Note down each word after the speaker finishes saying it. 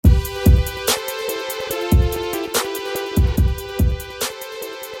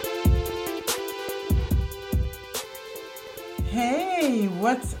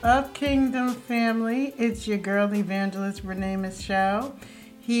What's up, Kingdom family? It's your girl, Evangelist Renee Michelle,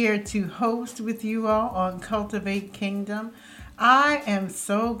 here to host with you all on Cultivate Kingdom. I am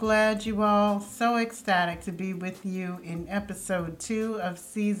so glad you all, so ecstatic to be with you in episode 2 of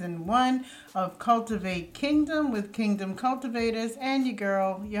season 1 of Cultivate Kingdom with Kingdom Cultivators and your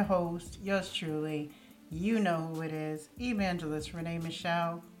girl, your host, yours truly. You know who it is, Evangelist Renee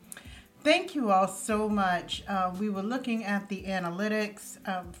Michelle. Thank you all so much. We were looking at the analytics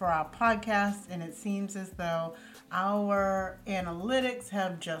for our podcast, and it seems as though our analytics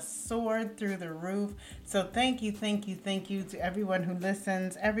have just soared through the roof. So thank you to everyone who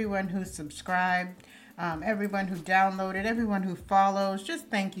listens, everyone who subscribed, everyone who downloaded, everyone who follows. Just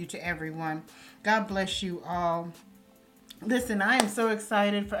thank you to everyone. God bless you all. Listen, I am so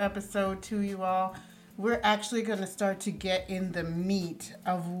excited for episode 2, you all. We're actually going to start to get in the meat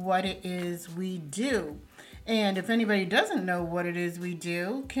of what it is we do. And if anybody doesn't know what it is we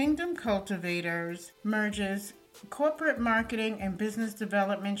do, Kingdom Cultivators merges corporate marketing and business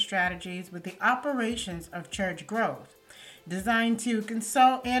development strategies with the operations of church growth, designed to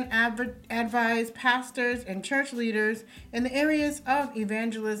consult and advise pastors and church leaders in the areas of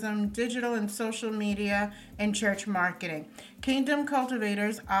evangelism, digital and social media, and church marketing. Kingdom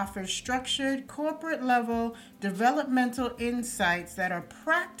Cultivators offers structured, corporate-level developmental insights that are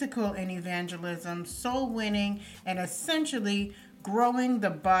practical in evangelism, soul winning, and essentially growing the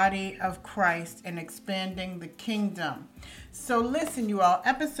body of Christ and expanding the kingdom. So listen, you all,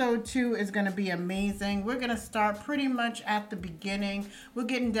 episode 2 is going to be amazing. We're going to start pretty much at the beginning. We're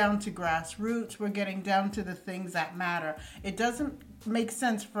getting down to grassroots. We're getting down to the things that matter. It doesn't make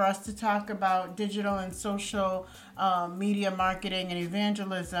sense for us to talk about digital and social media marketing and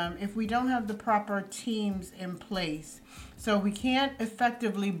evangelism if we don't have the proper teams in place. So we can't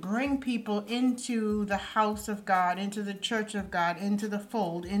effectively bring people into the house of God, into the church of God, into the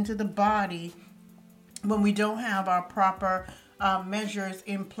fold, into the body, when we don't have our proper measures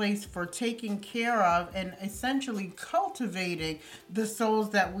in place for taking care of and essentially cultivating the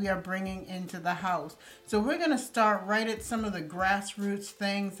souls that we are bringing into the house. So we're going to start right at some of the grassroots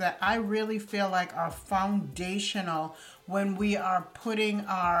things that I really feel like are foundational when we are putting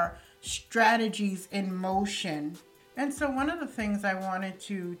our strategies in motion. And so one of the things I wanted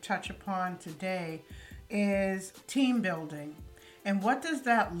to touch upon today is team building. And what does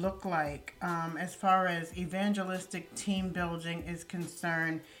that look like as far as evangelistic team building is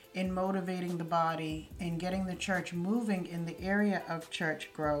concerned in motivating the body and getting the church moving in the area of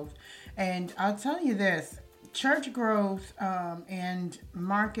church growth? And I'll tell you this, church growth and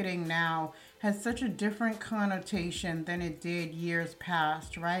marketing now has such a different connotation than it did years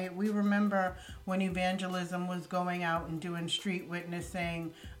past, right? We remember when evangelism was going out and doing street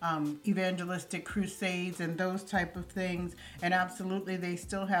witnessing, evangelistic crusades and those type of things. And absolutely, they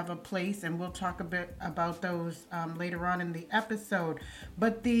still have a place, and we'll talk a bit about those later on in the episode.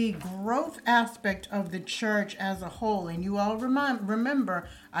 But the growth aspect of the church as a whole, and you all remember,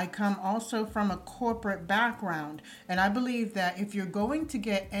 I come also from a corporate background, and I believe that if you're going to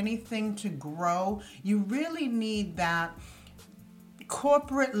get anything to grow, you really need that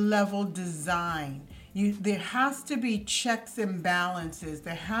corporate level design. There has to be checks and balances.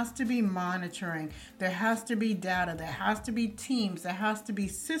 There has to be monitoring. There has to be data. There has to be teams. There has to be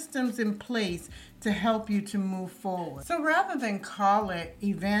systems in place to help you to move forward. So rather than call it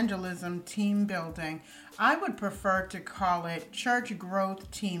evangelism team building, I would prefer to call it church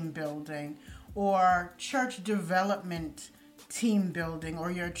growth team building or church development team building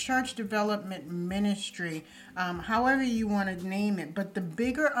or your church development ministry, however you want to name it. But the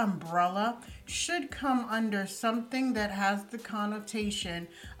bigger umbrella should come under something that has the connotation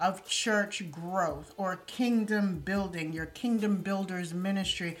of church growth or kingdom building, your kingdom builders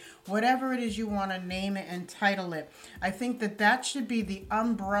ministry, whatever it is you want to name it and title it. I think that should be the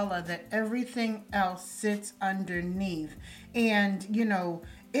umbrella that everything else sits underneath. And, you know,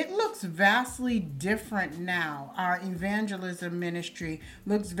 it looks vastly different now. Our evangelism ministry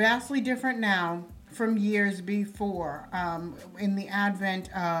looks vastly different now from years before in the advent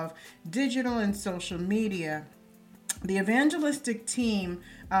of digital and social media. The evangelistic team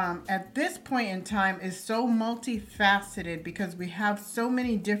at this point in time is so multifaceted because we have so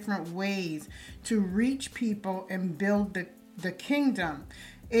many different ways to reach people and build the kingdom.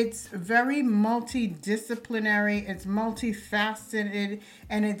 It's very multidisciplinary, it's multifaceted,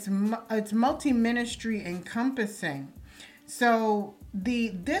 and it's multi-ministry encompassing. So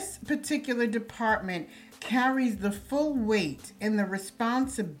this particular department carries the full weight and the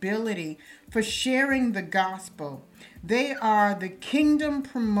responsibility for sharing the gospel. They are the kingdom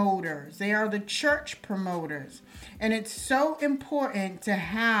promoters. They are the church promoters. And it's so important to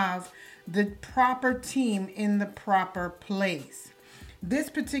have the proper team in the proper place. This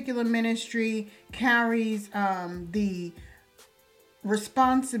particular ministry carries the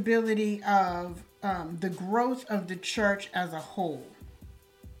responsibility of the growth of the church as a whole.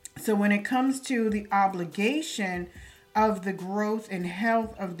 So when it comes to the obligation of the growth and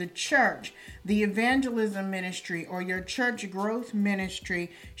health of the church, the evangelism ministry or your church growth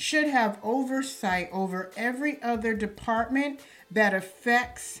ministry should have oversight over every other department that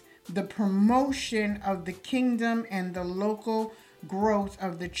affects the promotion of the kingdom and the local growth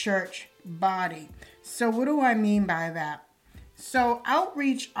of the church body. So what do I mean by that? So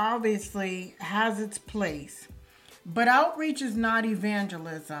outreach obviously has its place, but outreach is not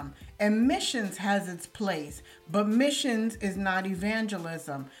evangelism, and missions has its place, but missions is not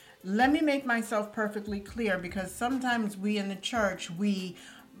evangelism. Let me make myself perfectly clear, because sometimes we in the church, we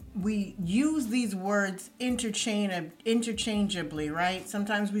use these words interchangeably, right?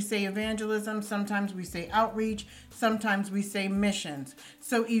 Sometimes we say evangelism, sometimes we say outreach, sometimes we say missions.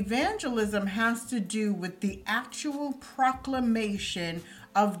 So evangelism has to do with the actual proclamation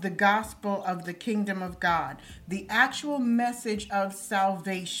of the gospel of the kingdom of God, the actual message of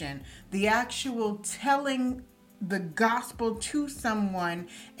salvation, the actual telling the gospel to someone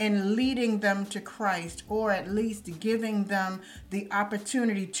and leading them to Christ, or at least giving them the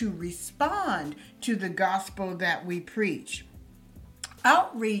opportunity to respond to the gospel that we preach.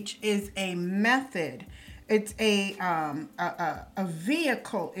 Outreach is a method. It's a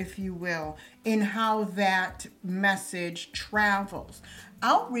vehicle, if you will, in how that message travels.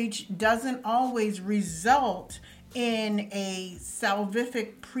 Outreach doesn't always result in a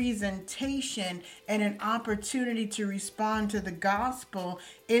salvific presentation and an opportunity to respond to the gospel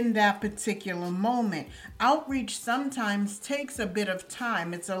in that particular moment. Outreach sometimes takes a bit of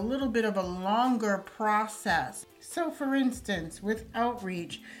time. It's a little bit of a longer process. So for instance, with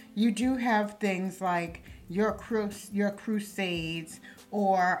outreach, you do have things like your crusades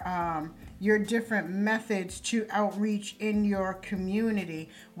or your different methods to outreach in your community,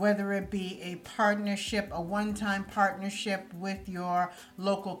 whether it be a partnership, a one-time partnership with your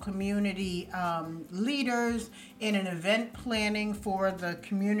local community leaders in an event planning for the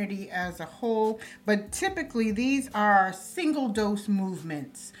community as a whole. But typically these are single dose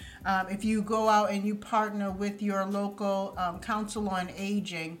movements. If you go out and you partner with your local council on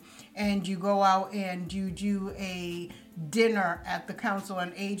aging, and you go out and you do a dinner at the council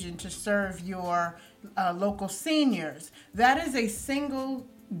on aging to serve your local seniors, that is a single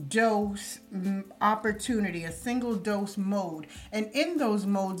dose opportunity, a single dose mode. And in those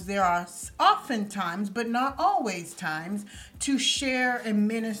modes, there are oftentimes, but not always times, to share and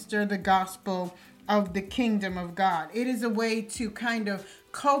minister the gospel of the kingdom of God. It is a way to kind of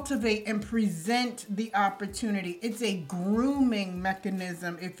cultivate and present the opportunity. It's a grooming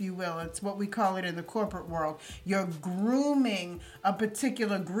mechanism, if you will. It's what we call it in the corporate world. You're grooming a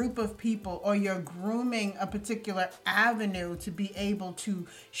particular group of people, or you're grooming a particular avenue to be able to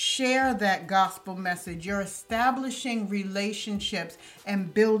share that gospel message. You're establishing relationships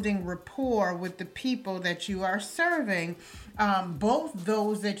and building rapport with the people that you are serving, both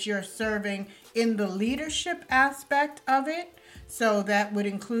those that you're serving in the leadership aspect of it. So that would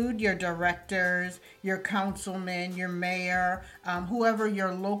include your directors, your councilmen, your mayor, whoever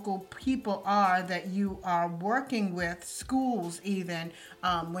your local people are that you are working with, schools even,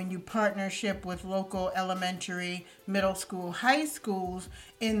 when you partnership with local elementary, middle school, high schools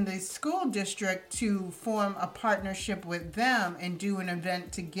in the school district to form a partnership with them and do an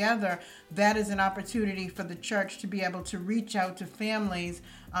event together. That is an opportunity for the church to be able to reach out to families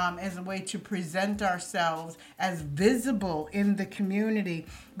as a way to present ourselves as visible in the community.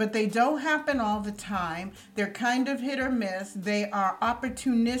 But they don't happen all the time. They're kind of hit or miss. They are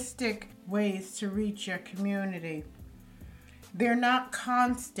opportunistic ways to reach your community. They're not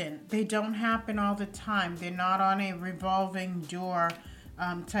constant. They don't happen all the time. They're not on a revolving door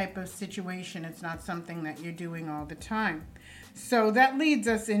type of situation. It's not something that you're doing all the time. So that leads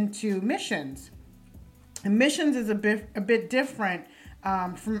us into missions. And missions is a bit different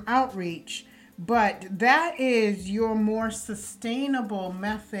from outreach, But that is your more sustainable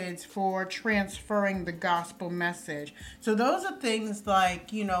methods for transferring the gospel message. So those are things like,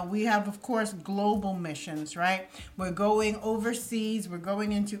 we have, of course, global missions, right? We're going overseas, we're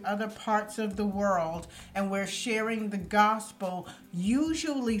going into other parts of the world, and we're sharing the gospel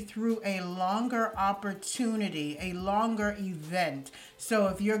usually through a longer opportunity, a longer event. So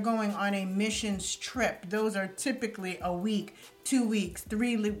if you're going on a missions trip, those are typically a week, 2 weeks,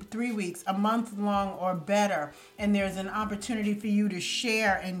 3 weeks, a month long or better. And there's an opportunity for you to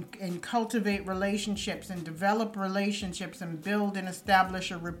share and cultivate relationships and develop relationships and build and establish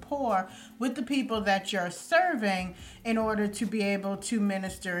a rapport with the people that you're serving in order to be able to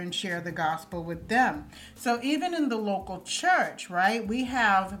minister and share the gospel with them. So even in the local church, right, we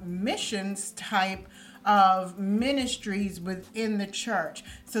have missions type of ministries within the church.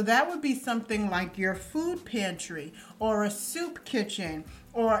 So that would be something like your food pantry or a soup kitchen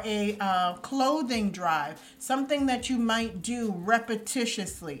or a clothing drive, something that you might do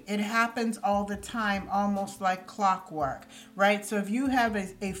repetitiously. It happens all the time, almost like clockwork, right? So if you have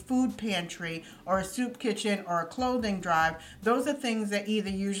a food pantry or a soup kitchen or a clothing drive, those are things that either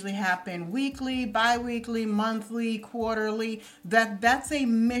usually happen weekly, bi-weekly, monthly, quarterly. That's a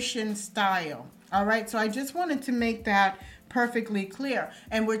mission style. All right, so I just wanted to make that perfectly clear.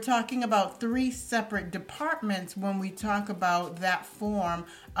 And we're talking about 3 separate departments when we talk about that form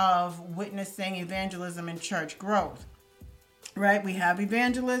of witnessing, evangelism, and church growth. Right? We have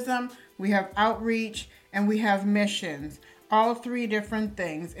evangelism, we have outreach, and we have missions. All 3 different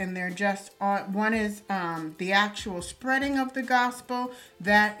things, and they're just one is the actual spreading of the gospel.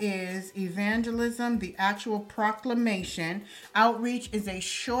 That is evangelism, the actual proclamation. Outreach is a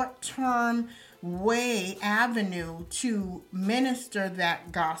short-term avenue to minister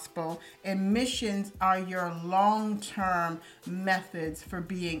that gospel, and missions are your long-term methods for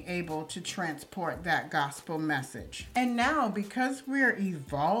being able to transport that gospel message. And now, because we're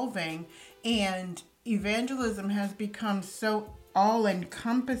evolving and evangelism has become so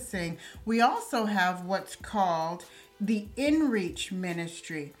all-encompassing, we also have what's called the in-reach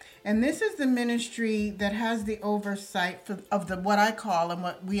ministry. And this is the ministry that has the oversight of what I call, and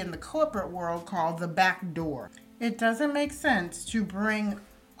what we in the corporate world call, the back door. It doesn't make sense to bring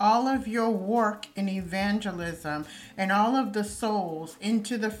all of your work in evangelism and all of the souls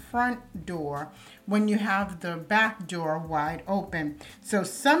into the front door when you have the back door wide open. So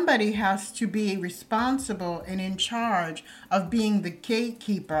somebody has to be responsible and in charge of being the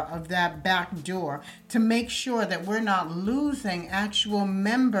gatekeeper of that back door to make sure that we're not losing actual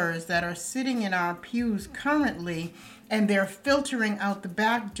members that are sitting in our pews currently, and they're filtering out the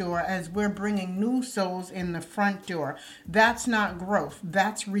back door as we're bringing new souls in the front door. That's not growth,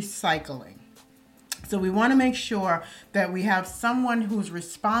 that's recycling. So we want to make sure that we have someone who's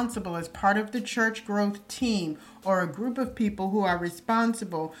responsible as part of the church growth team, or a group of people who are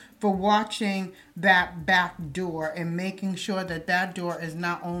responsible for watching that back door and making sure that that door is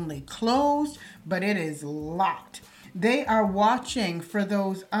not only closed, but it is locked. They are watching for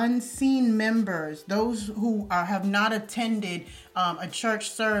those unseen members, those who have not attended a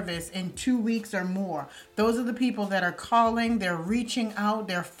church service in 2 weeks or more. Those are the people that are calling, they're reaching out,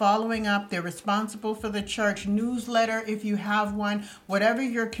 they're following up, they're responsible for the church newsletter if you have one. Whatever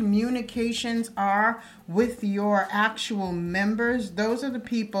your communications are with your actual members, those are the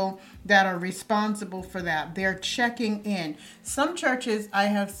people that are responsible for that. They're checking in. Some churches, I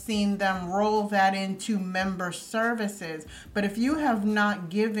have seen them roll that into member services, but if you have not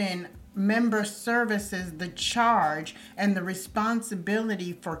given member services the charge and the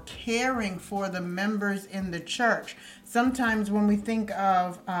responsibility for caring for the members in the church. Sometimes when we think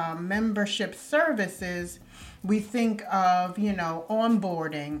of membership services, we think of,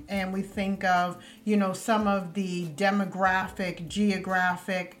 onboarding, and we think of, some of the demographic,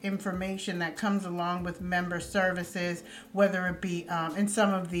 geographic information that comes along with member services, whether it be in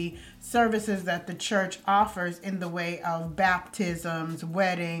some of the services that the church offers in the way of baptisms,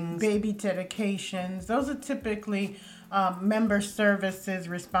 weddings, baby dedications. Those are typically member services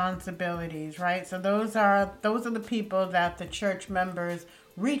responsibilities, right? So those are the people that the church members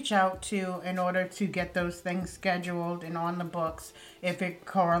reach out to in order to get those things scheduled and on the books if it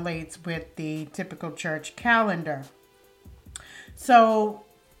correlates with the typical church calendar. So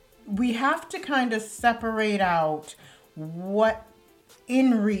we have to kind of separate out what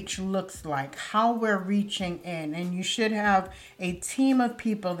in reach looks like, how we're reaching in, and you should have a team of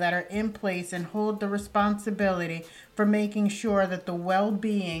people that are in place and hold the responsibility for making sure that the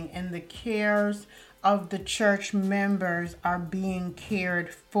well-being and the cares of the church members are being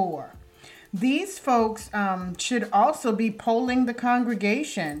cared for. These folks should also be polling the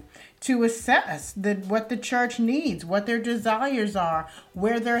congregation to assess what the church needs, what their desires are,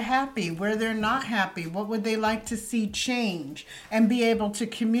 where they're happy, where they're not happy, what would they like to see change, and be able to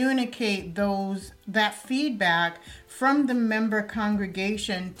communicate that feedback from the member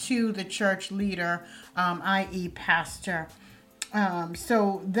congregation to the church leader, i.e. pastor.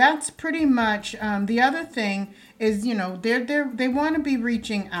 So that's pretty much the other thing is, they want to be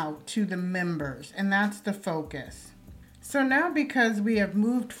reaching out to the members, and that's the focus. So now, because we have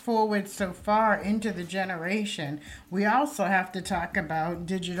moved forward so far into the generation, we also have to talk about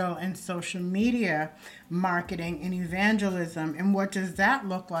digital and social media marketing and evangelism, and what does that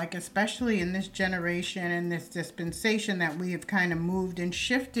look like, especially in this generation and this dispensation that we have kind of moved and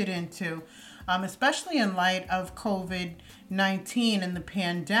shifted into. Especially in light of COVID-19 and the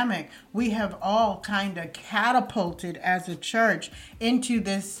pandemic, we have all kind of catapulted as a church into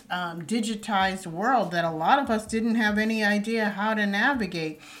this digitized world that a lot of us didn't have any idea how to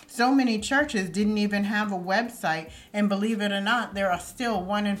navigate. So many churches didn't even have a website, and believe it or not, there are still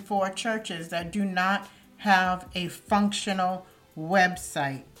 1 in 4 churches that do not have a functional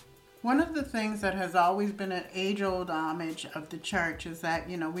website. One of the things that has always been an age-old homage of the church is that,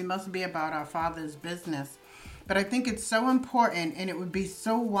 we must be about our Father's business. But I think it's so important, and it would be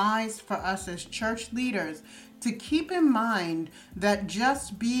so wise for us as church leaders to keep in mind that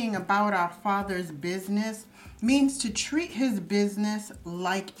just being about our Father's business means to treat his business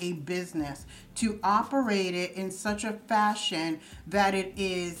like a business, to operate it in such a fashion that it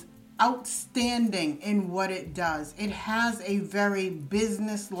is outstanding in what it does. It has a very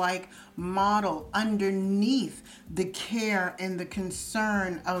business-like model underneath the care and the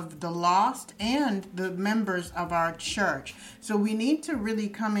concern of the lost and the members of our church. So we need to really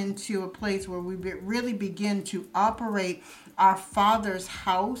come into a place where we really begin to operate our Father's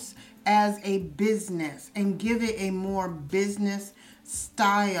house as a business and give it a more business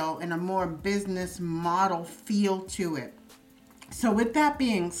style and a more business model feel to it. So with that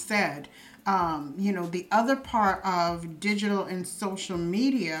being said, the other part of digital and social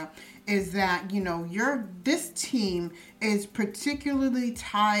media is that, this team is particularly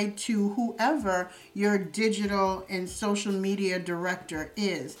tied to whoever your digital and social media director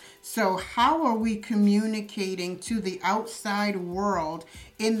is. So how are we communicating to the outside world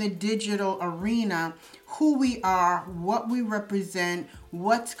in the digital arena who we are, what we represent,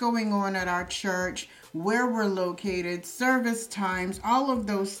 what's going on at our church, where we're located, service times, all of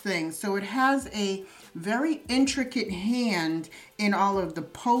those things. So it has a very intricate hand in all of the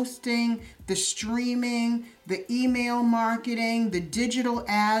posting, the streaming, the email marketing, the digital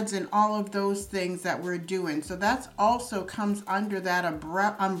ads, and all of those things that we're doing. So that's also comes under that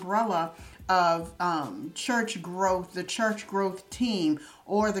umbrella of church growth, the church growth team,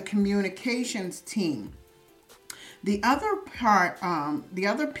 or the communications team. The other part, the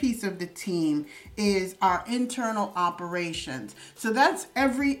other piece of the team is our internal operations. So that's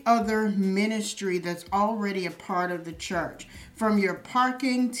every other ministry that's already a part of the church. From your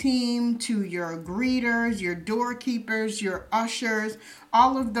parking team to your greeters, your doorkeepers, your ushers,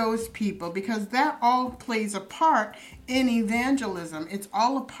 all of those people, because that all plays a part in evangelism. It's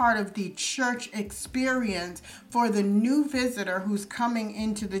all a part of the church experience for the new visitor who's coming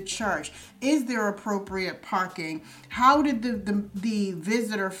into the church. Is there appropriate parking? How did the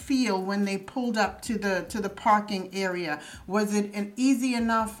visitor feel when they pulled up to the parking area? Was it an easy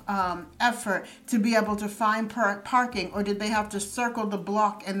enough effort to be able to find parking, or did they have to circle the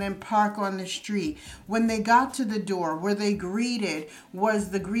block and then park on the street? When they got to the door, were they greeted?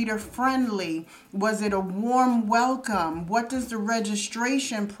 Was the greeter friendly? Was it a warm welcome? What does the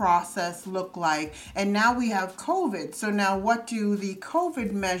registration process look like? And now we have COVID. So now what do the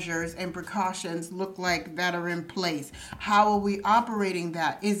COVID measures and precautions look like that are in place? How are we operating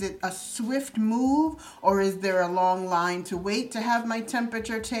that? Is it a swift move, or is there a long line to wait to have my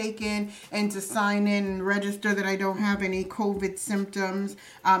temperature taken and to sign in and register that I don't have any COVID symptoms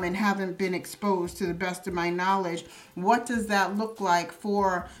and haven't been exposed to the best of my knowledge? What does that look like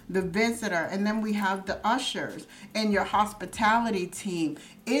for the visitor? And then we have the ushers and your hospitality team.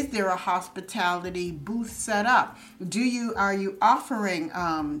 Is there a hospitality booth set up? Are you offering,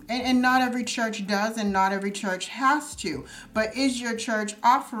 and not every church does and not every church has to, but is your church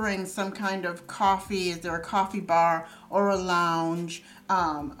offering some kind of coffee? Is there a coffee bar or a lounge?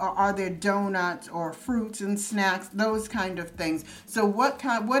 Or are there donuts or fruits and snacks, those kind of things? So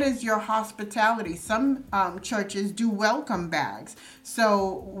what is your hospitality? Some churches do welcome bags.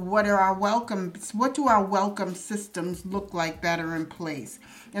 So what do our welcome systems look like that are in place?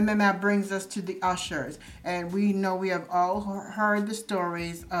 And then that brings us to the ushers. And we know we have all heard the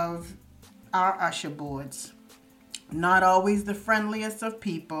stories of our usher boards. Not always the friendliest of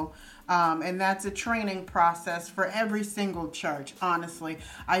people. And that's a training process for every single church, honestly.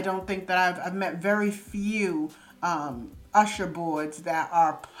 I don't think that I've met very few usher boards that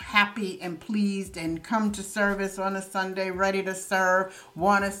are happy and pleased and come to service on a Sunday ready to serve,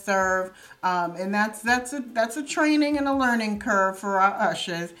 want to serve, and that's a training and a learning curve for our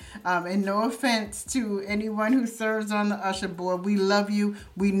ushers. And no offense to anyone who serves on the usher board, we love you.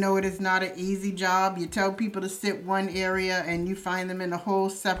 We know it is not an easy job. You tell people to sit one area and you find them in a whole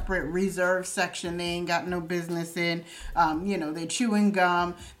separate reserved section they ain't got no business in. They're chewing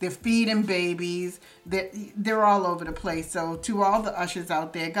gum, they're feeding babies, they're all over the place. So to all the ushers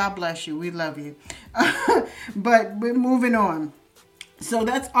out there, God bless you. We love you. But we're moving on. So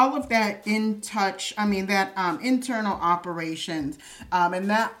that's all of that internal operations. And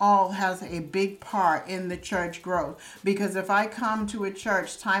that all has a big part in the church growth. Because if I come to a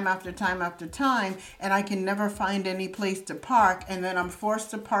church time after time after time, and I can never find any place to park, and then I'm forced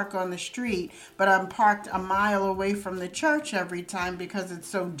to park on the street, but I'm parked a mile away from the church every time because it's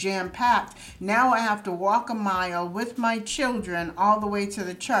so jam-packed, now I have to walk a mile with my children all the way to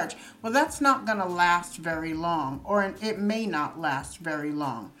the church. Well, that's not going to last very long, or it may not last very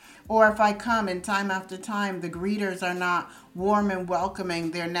long. Or if I come and time after time, the greeters are not warm and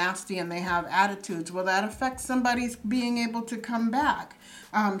welcoming, they're nasty and they have attitudes, well, that affects somebody's being able to come back.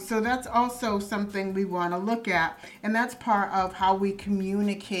 So that's also something we want to look at. And that's part of how we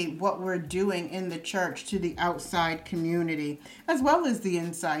communicate what we're doing in the church to the outside community, as well as the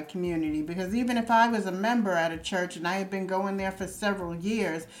inside community. Because even if I was a member at a church and I had been going there for several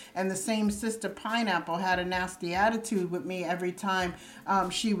years, and the same Sister Pineapple had a nasty attitude with me every time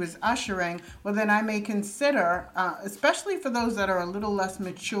she was ushering, well, then I may consider, especially for those that are a little less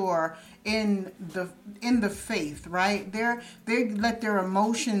mature in the faith, right? They let their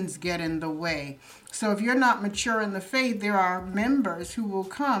emotions get in the way. So if you're not mature in the faith, there are members who will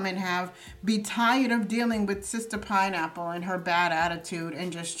come and be tired of dealing with Sister Pineapple and her bad attitude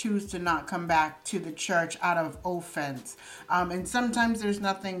and just choose to not come back to the church out of offense. And sometimes there's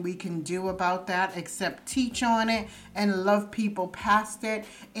nothing we can do about that except teach on it and love people past it,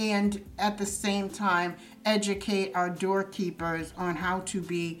 and at the same time educate our doorkeepers on how to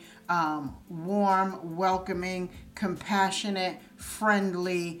be warm, welcoming, compassionate,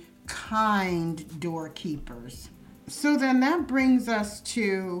 friendly, kind doorkeepers. So then that brings us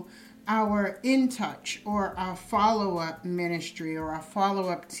to our In Touch, or our follow-up ministry, or our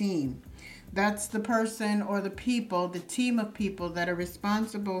follow-up team. That's the person or the team of people that are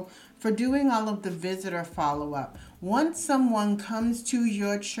responsible for doing all of the visitor follow-up. Once someone comes to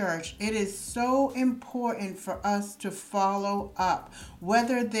your church, it is so important for us to follow up,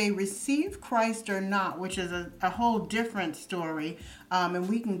 whether they receive Christ or not, which is a whole different story. And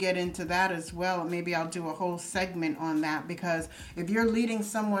we can get into that as well. Maybe I'll do a whole segment on that, because if you're leading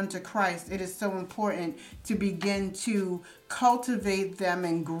someone to Christ, it is so important to begin to cultivate them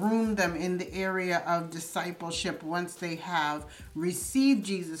and groom them in the area of discipleship once they have received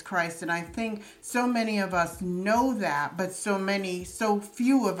Jesus Christ. And I think so many of us know that, but so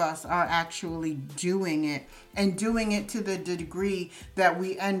few of us are actually doing it, and doing it to the degree that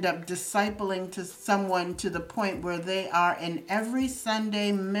we end up discipling to someone to the point where they are an every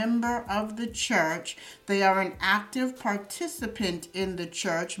Sunday member of the church. They are an active participant in the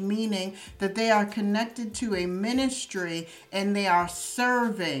church, meaning that they are connected to a ministry and they are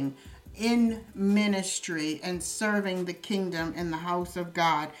serving in ministry and serving the kingdom in the house of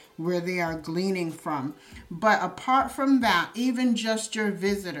God where they are gleaning from. But apart from that, even just your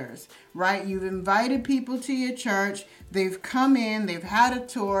visitors, right? You've invited people to your church. They've come in, they've had a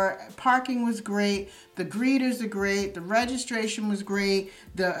tour, parking was great, the greeters are great, the registration was great,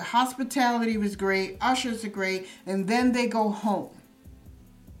 the hospitality was great, ushers are great, and then they go home.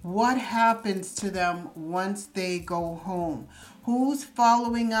 What happens to them once they go home? Who's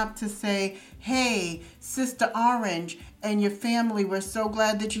following up to say, hey, Sister Orange and your family, we're so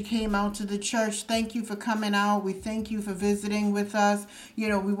glad that you came out to the church. Thank you for coming out. We thank you for visiting with us.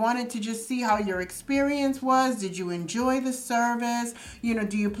 We wanted to just see how your experience was. Did you enjoy the service?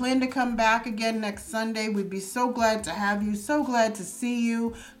 Do you plan to come back again next Sunday? We'd be so glad to have you. So glad to see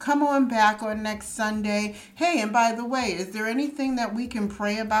you. Come on back on next Sunday. Hey, and by the way, is there anything that we can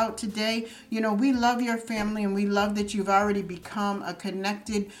pray about today? We love your family, and we love that you've already become a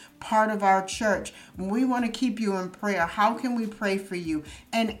connected part of our church. We want to keep you in prayer. How can we pray for you?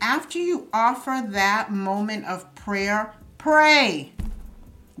 And after you offer that moment of prayer, pray.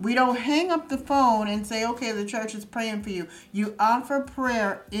 We don't hang up the phone and say, okay, the church is praying for you. You offer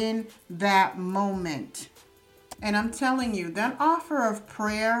prayer in that moment. And I'm telling you, that offer of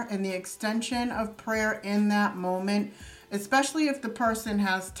prayer and the extension of prayer in that moment, especially if the person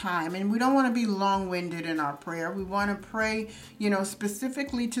has time, and we don't want to be long-winded in our prayer. We want to pray,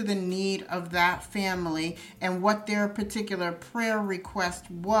 specifically to the need of that family and what their particular prayer request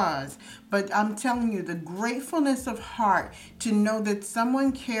was. But I'm telling you, the gratefulness of heart to know that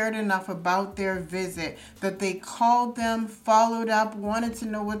someone cared enough about their visit, that they called them, followed up, wanted to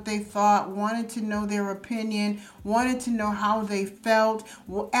know what they thought, wanted to know their opinion, wanted to know how they felt,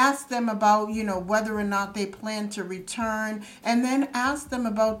 asked them about, whether or not they plan to return, and then ask them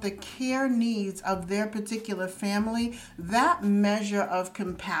about the care needs of their particular family. That measure of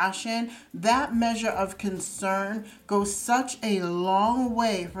compassion, that measure of concern goes such a long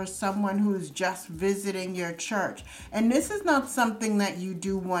way for someone who's just visiting your church. And this is not something that you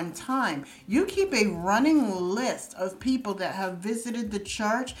do one time. You keep a running list of people that have visited the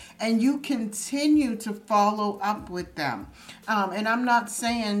church, and you continue to follow up with them. And I'm not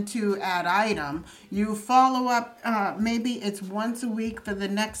saying to ad item. You follow up, maybe it's once a week for the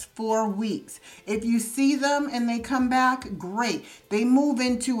next 4 weeks. If you see them and they come back, great. They move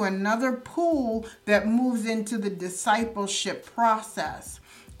into another pool that moves into the discipleship process.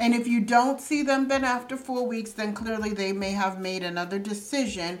 And if you don't see them then after 4 weeks, then clearly they may have made another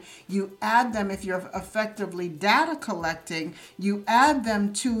decision. You add them, if you're effectively data collecting, you add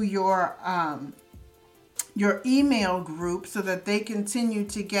them to your email group so that they continue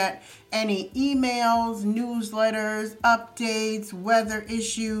to get any emails, newsletters, updates, weather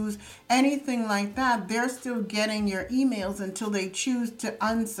issues, anything like that. They're still getting your emails until they choose to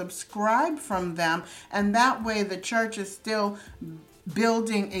unsubscribe from them. And that way the church is still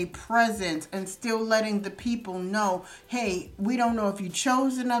building a presence and still letting the people know, hey, we don't know if you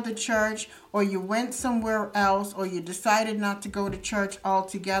chose another church or you went somewhere else or you decided not to go to church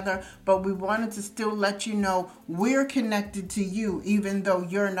altogether, but we wanted to still let you know we're connected to you even though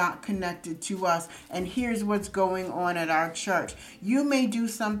you're not connected to us, and here's what's going on at our church. You may do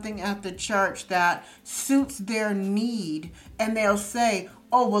something at the church that suits their need and they'll say,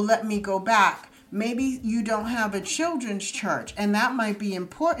 oh, well, let me go back. Maybe you don't have a children's church, and that might be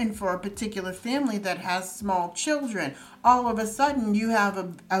important for a particular family that has small children. All of a sudden, you have a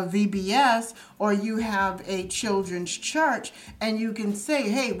VBS or you have a children's church, and you can say,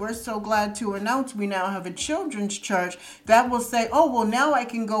 hey, we're so glad to announce we now have a children's church. That will say, oh, well, now I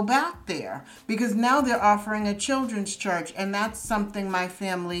can go back there because now they're offering a children's church, and that's something my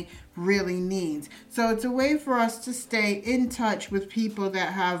family really needs. So it's a way for us to stay in touch with people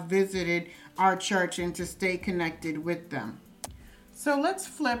that have visited our church and to stay connected with them. So let's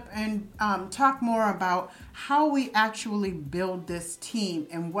flip and talk more about how we actually build this team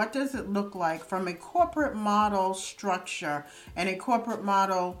and what does it look like from a corporate model structure and a corporate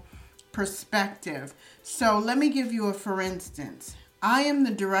model perspective. So let me give you a for instance. I am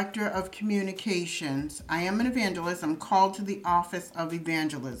the director of communications. I am an evangelist. I'm called to the office of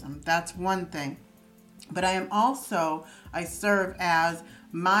evangelism. That's one thing. But I am also, I serve as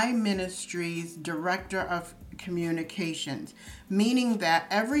my ministry's director of communications, meaning that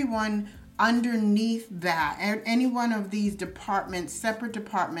everyone underneath that, any one of these departments, separate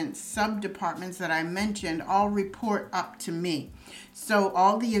departments, sub-departments that I mentioned, all report up to me. So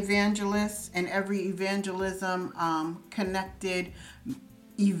all the evangelists and every evangelism connected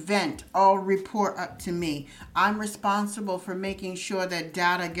event all report up to me. I'm responsible for making sure that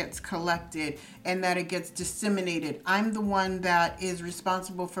data gets collected and that it gets disseminated. I'm the one that is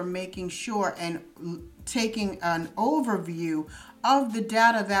responsible for making sure and taking an overview of the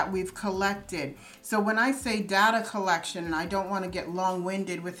data that we've collected. So when I say data collection, and I don't want to get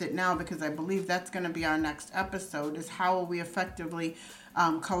long-winded with it now because I believe that's going to be our next episode, is how are we effectively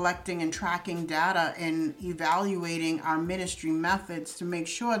collecting and tracking data and evaluating our ministry methods to make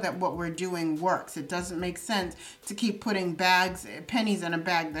sure that what we're doing works. It doesn't make sense to keep putting pennies in a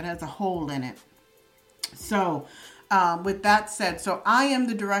bag that has a hole in it. So with that said, so I am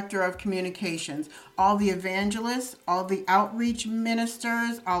the director of communications. All the evangelists, all the outreach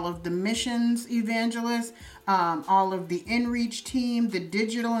ministers, all of the missions evangelists, all of the in-reach team, the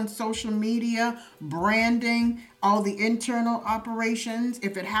digital and social media, branding, all the internal operations,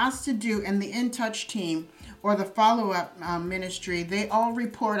 if it has to do, and the in-touch team or the follow-up ministry, they all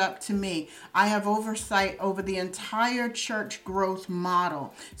report up to me. I have oversight over the entire church growth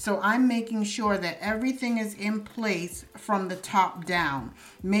model. So I'm making sure that everything is in place from the top down,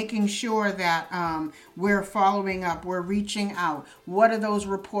 making sure that we're following up, we're reaching out. What do those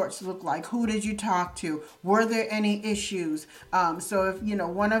reports look like? Who did you talk to? Were there any issues? So if,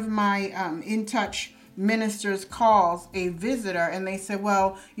 one of my in-touch ministers calls a visitor and they say,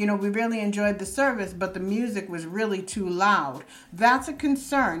 well, we really enjoyed the service, but the music was really too loud. That's a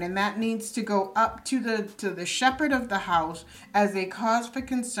concern, and that needs to go up to the shepherd of the house as a cause for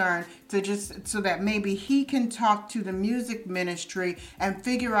concern, so that maybe he can talk to the music ministry and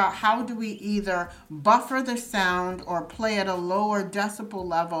figure out how do we either buffer the sound or play at a lower decibel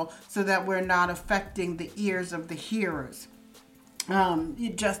level so that we're not affecting the ears of the hearers.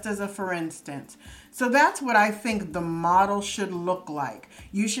 Just as a for instance. So that's what I think the model should look like.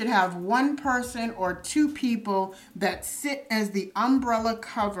 You should have one person or two people that sit as the umbrella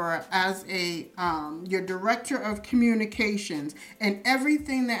cover as your director of communications, and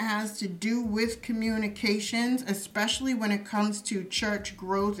everything that has to do with communications, especially when it comes to church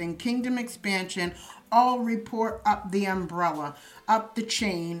growth and kingdom expansion, all report up the umbrella, up the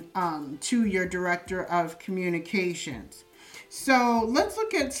chain, to your director of communications. So let's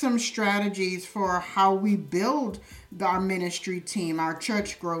look at some strategies for how we build our ministry team, our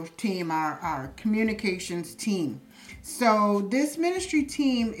church growth team, our communications team. So this ministry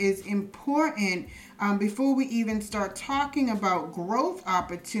team is important before we even start talking about growth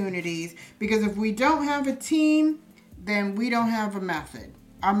opportunities, because if we don't have a team, then we don't have a method.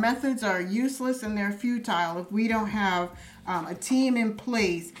 Our methods are useless and they're futile if we don't have a team in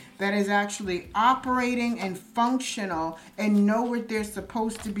place that is actually operating and functional and know what they're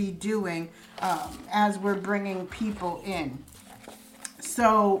supposed to be doing as we're bringing people in.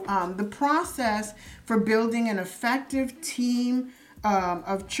 So the process for building an effective team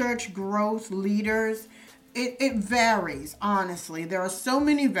of church growth leaders, it varies, honestly. There are so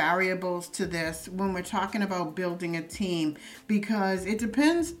many variables to this when we're talking about building a team, because it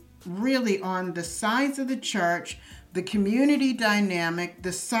depends really on the size of the church, the community dynamic,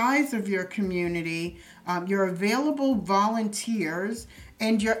 the size of your community, your available volunteers,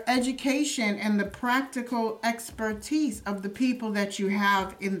 and your education and the practical expertise of the people that you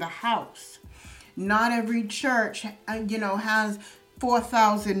have in the house. Not every church, has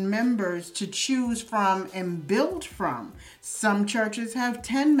 4,000 members to choose from and build from. Some churches have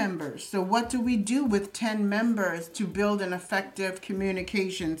 10 members. So what do we do with 10 members to build an effective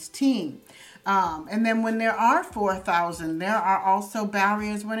communications team? And then when there are 4,000, there are also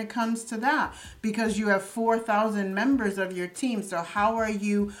barriers when it comes to that, because you have 4,000 members of your team. So how are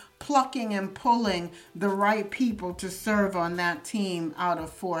you plucking and pulling the right people to serve on that team out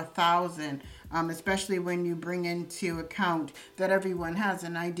of 4,000? Especially when you bring into account that everyone has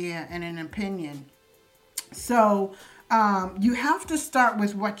an idea and an opinion. So you have to start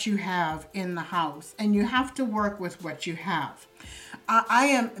with what you have in the house, and you have to work with what you have. I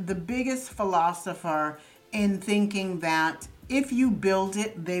am the biggest philosopher in thinking that if you build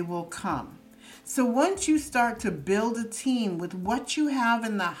it, they will come. So once you start to build a team with what you have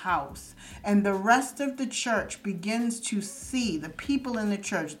in the house, and the rest of the church begins to see, the people in the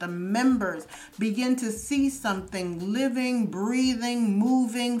church, the members begin to see something living, breathing,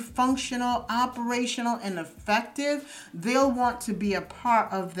 moving, functional, operational, and effective, they'll want to be a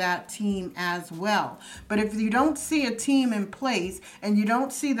part of that team as well. But if you don't see a team in place and you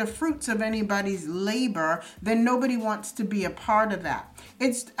don't see the fruits of anybody's labor, then nobody wants to be a part of that.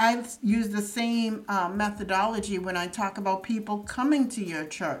 I use the same methodology when I talk about people coming to your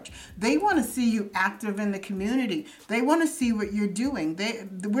church. They want to see you active in the community. They want to see what you're doing.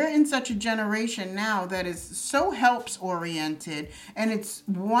 We're in such a generation now that is so helps oriented, and it's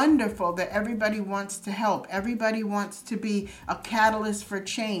wonderful that everybody wants to help. Everybody wants to be a catalyst for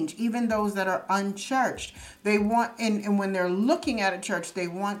change, even those that are unchurched. They want, and when they're looking at a church, they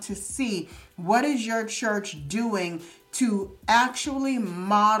want to see, what is your church doing to actually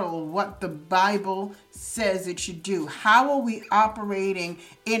model what the Bible says it should do? How are we operating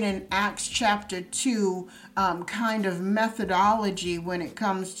in an Acts chapter 2 kind of methodology when it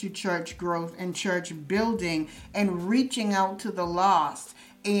comes to church growth and church building and reaching out to the lost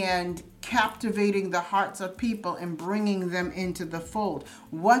and captivating the hearts of people and bringing them into the fold?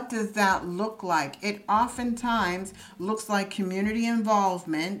 What does that look like? It oftentimes looks like community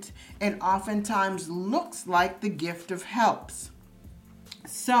involvement, and oftentimes looks like the gift of helps.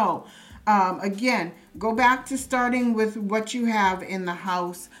 So again, go back to starting with what you have in the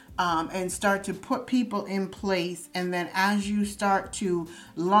house, and start to put people in place. And then as you start to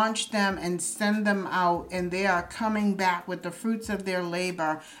launch them and send them out, and they are coming back with the fruits of their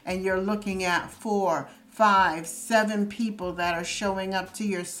labor, and you're looking at 4, 5, 7 people that are showing up to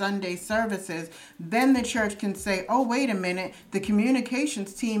your Sunday services, then the church can say, oh, wait a minute, the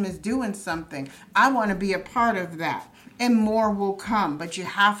communications team is doing something. I want to be a part of that. And more will come, but you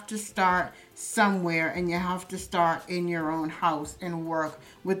have to start somewhere, and you have to start in your own house and work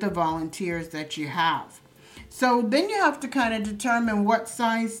with the volunteers that you have. So then you have to kind of determine what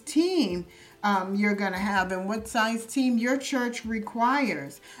size team you're going to have and what size team your church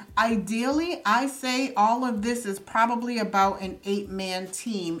requires. Ideally, I say all of this is probably about an 8-man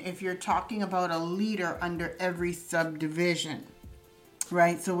team if you're talking about a leader under every subdivision,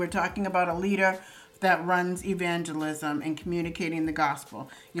 right? So we're talking about a leader that runs evangelism and communicating the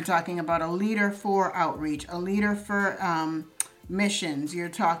gospel. You're talking about a leader for outreach, a leader for missions. You're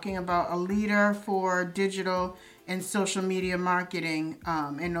talking about a leader for digital and social media marketing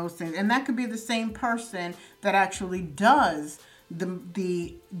and those things. And that could be the same person that actually does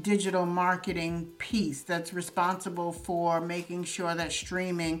the digital marketing piece, that's responsible for making sure that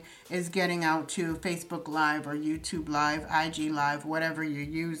streaming is getting out to Facebook Live or YouTube Live, IG Live, whatever you're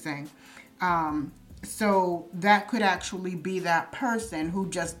using. So that could actually be that person who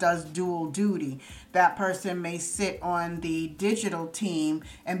just does dual duty. That person may sit on the digital team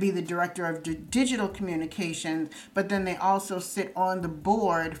and be the director of digital communications, but then they also sit on the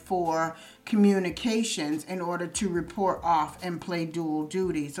board for communications in order to report off and play dual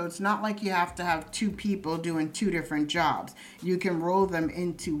duty. So it's not like you have to have two people doing two different jobs. You can roll them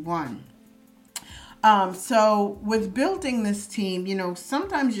into one. So with building this team,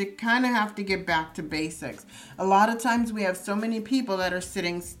 sometimes you kind of have to get back to basics. A lot of times we have so many people that are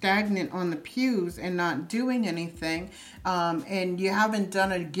sitting stagnant on the pews and not doing anything. And you haven't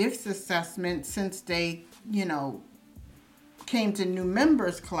done a gifts assessment since they, came to new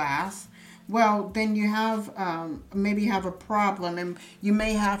members class. Well, then you have maybe have a problem, and you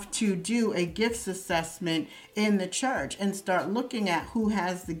may have to do a gifts assessment in the church and start looking at who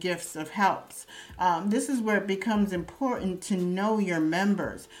has the gifts of helps. This is where it becomes important to know your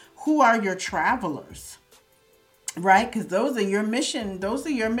members. Who are your travelers? Right? Because those are your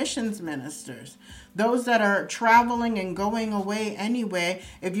missions ministers. Those that are traveling and going away anyway.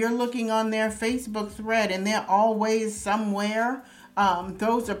 If you're looking on their Facebook thread and they're always somewhere,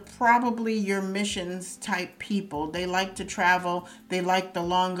 those are probably your missions type people. They like to travel. They like the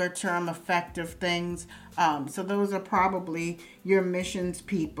longer term effect of things. So those are probably your missions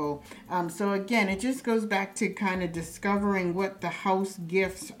people. So again, it just goes back to kind of discovering what the house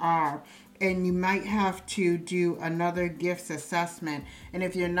gifts are. And you might have to do another gifts assessment. And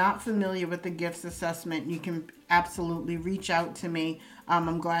if you're not familiar with the gifts assessment, you can absolutely reach out to me.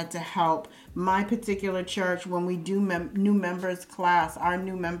 I'm glad to help. My particular church, when we do new members class, our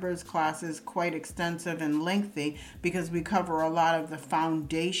new members class is quite extensive and lengthy because we cover a lot of the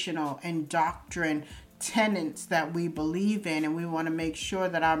foundational and doctrine tenets that we believe in, and we want to make sure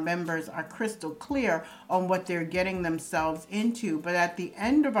that our members are crystal clear on what they're getting themselves into. But at the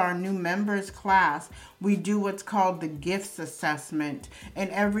end of our new members class, we do what's called the gifts assessment, and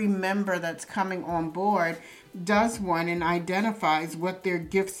every member that's coming on board does one and identifies what their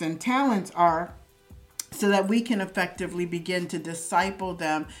gifts and talents are, so that we can effectively begin to disciple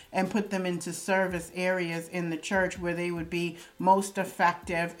them and put them into service areas in the church where they would be most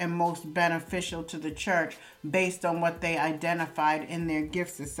effective and most beneficial to the church based on what they identified in their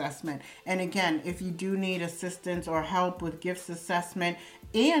gifts assessment. And again, if you do need assistance or help with gifts assessment,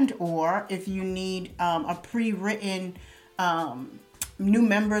 and or if you need a pre-written new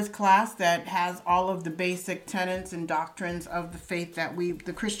members class that has all of the basic tenets and doctrines of the faith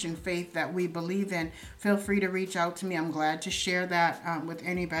the Christian faith that we believe in, feel free to reach out to me. I'm glad to share that with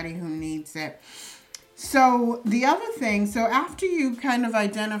anybody who needs it. So the other thing, so after you kind of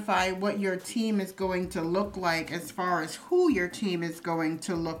identify what your team is going to look like as far as who your team is going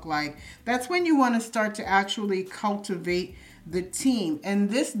to look like, that's when you want to start to actually cultivate the team.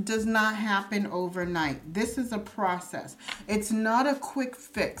 And this does not happen overnight. This is a process. It's not a quick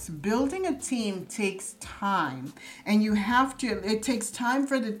fix. Building a team takes time, and it takes time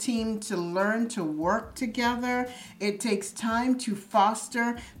for the team to learn to work together. It takes time to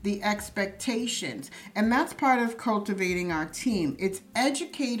foster the expectations. And that's part of cultivating our team. It's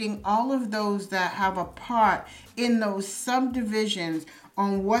educating all of those that have a part in those subdivisions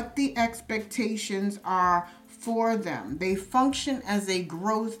on what the expectations are for them. They function as a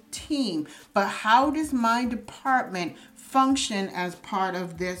growth team, but how does my department function as part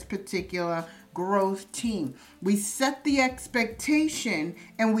of this particular growth team? We set the expectation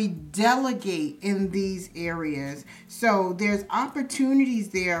and we delegate in these areas. So there's opportunities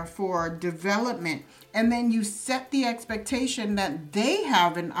there for development. And then you set the expectation that they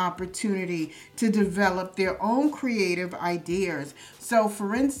have an opportunity to develop their own creative ideas. So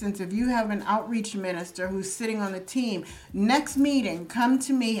for instance, if you have an outreach minister who's sitting on the team, next meeting, come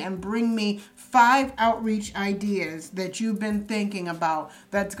to me and bring me 5 outreach ideas that you've been thinking about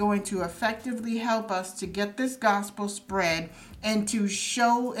that's going to effectively help us to get this gospel spread and to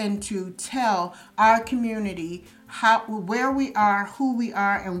show and to tell our community where we are, who we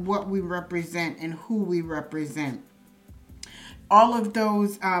are, and what we represent and who we represent. All of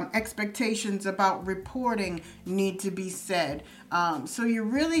those expectations about reporting need to be said. So you're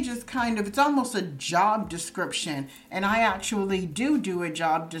really just it's almost a job description. And I actually do a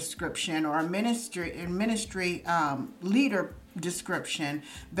job description or a ministry leader description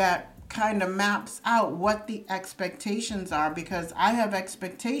that kind of maps out what the expectations are, because I have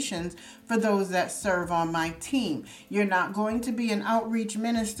expectations for those that serve on my team. You're not going to be an outreach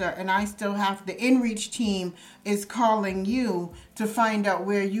minister and I still have the in-reach team is calling you to find out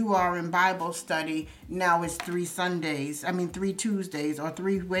where you are in Bible study. Now it's 3 Tuesdays or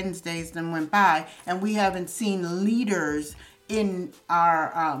 3 Wednesdays that went by and we haven't seen leaders in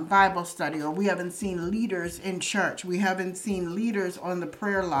our Bible study, or we haven't seen leaders in church. We haven't seen leaders on the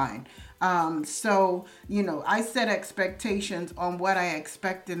prayer line. So, I set expectations on what I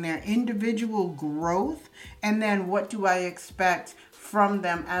expect in their individual growth, and then what do I expect from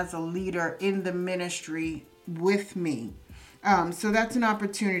them as a leader in the ministry with me. So that's an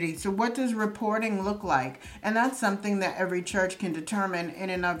opportunity. So what does reporting look like? And that's something that every church can determine in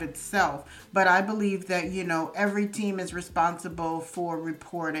and of itself. But I believe that, every team is responsible for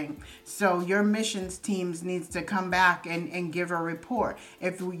reporting. So your missions teams needs to come back and give a report.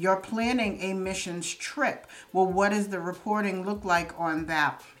 If you're planning a missions trip, well, what does the reporting look like on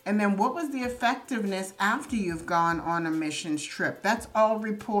that? And then what was the effectiveness after you've gone on a missions trip? That's all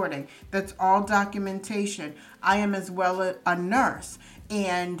reporting. That's all documentation. I am as well a nurse.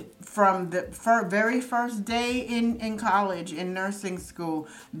 And from the very first day in college, in nursing school,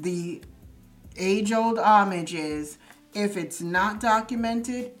 the age-old homage is, if it's not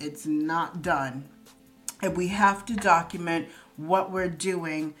documented, it's not done. And we have to document what we're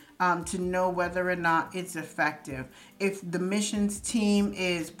doing to know whether or not it's effective. If the missions team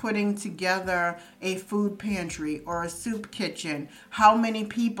is putting together a food pantry or a soup kitchen, how many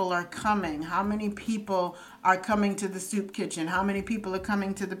people are coming? How many people are coming to the soup kitchen? How many people are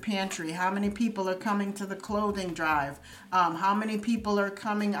coming to the pantry? How many people are coming to the clothing drive? How many people are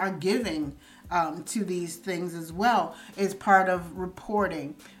giving to these things as well is part of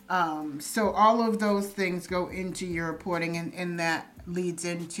reporting. So all of those things go into your reporting, and that leads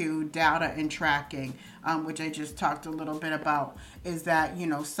into data and tracking, which I just talked a little bit about, is that,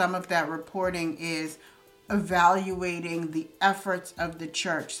 some of that reporting is evaluating the efforts of the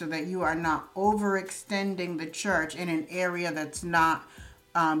church so that you are not overextending the church in an area that's not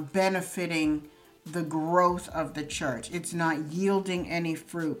benefiting the growth of the church. It's not yielding any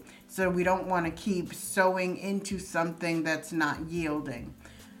fruit. So we don't want to keep sowing into something that's not yielding.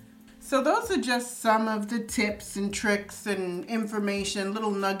 So those are just some of the tips and tricks and information,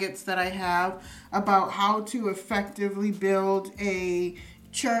 little nuggets that I have about how to effectively build a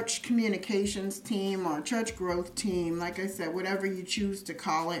church communications team or church growth team, like I said, whatever you choose to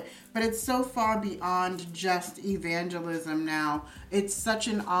call it. But it's so far beyond just evangelism now. It's such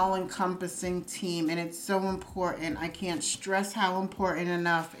an all-encompassing team, and it's so important. I can't stress how important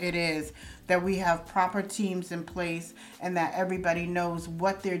enough it is that we have proper teams in place and that everybody knows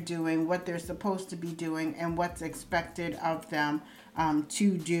what they're doing, what they're supposed to be doing, and what's expected of them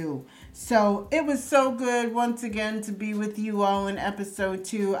to do. So it was so good once again to be with you all in episode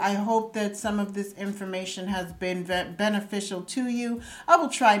 2. I hope that some of this information has been beneficial to you. I will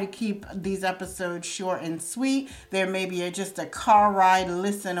try to keep these episodes short and sweet. There may be just a car ride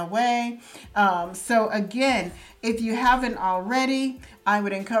listen away. So again, if you haven't already, I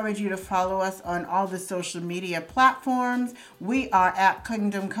would encourage you to follow us on all the social media platforms. We are at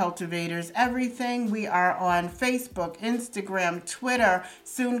Kingdom Cultivators Everything. We are on Facebook, Instagram, Twitter,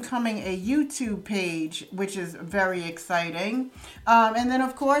 soon coming a YouTube page, which is very exciting. And then,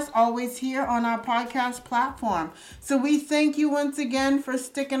 of course, always here on our podcast platform. So we thank you once again for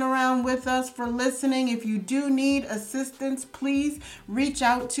sticking around with us, for listening. If you do need assistance, please reach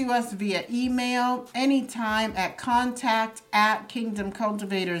out to us via email anytime at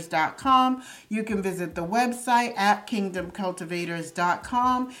contact@kingdomcultivators.com. You can visit the website at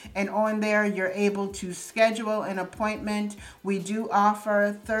kingdomcultivators.com, and on there you're able to schedule an appointment. We do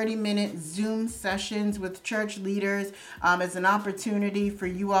offer 30-minute Zoom sessions with church leaders as an opportunity for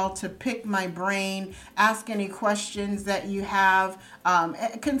you all to pick my brain, ask any questions that you have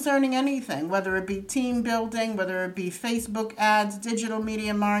concerning anything, whether it be team building, whether it be Facebook ads, digital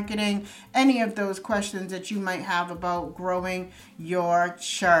media marketing, any of those questions that you might might have about growing your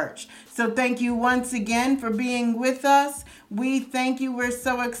church. So thank you once again for being with us. We thank you. We're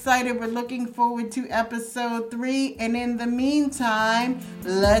so excited. We're looking forward to episode 3. And in the meantime,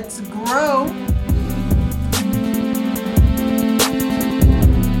 let's grow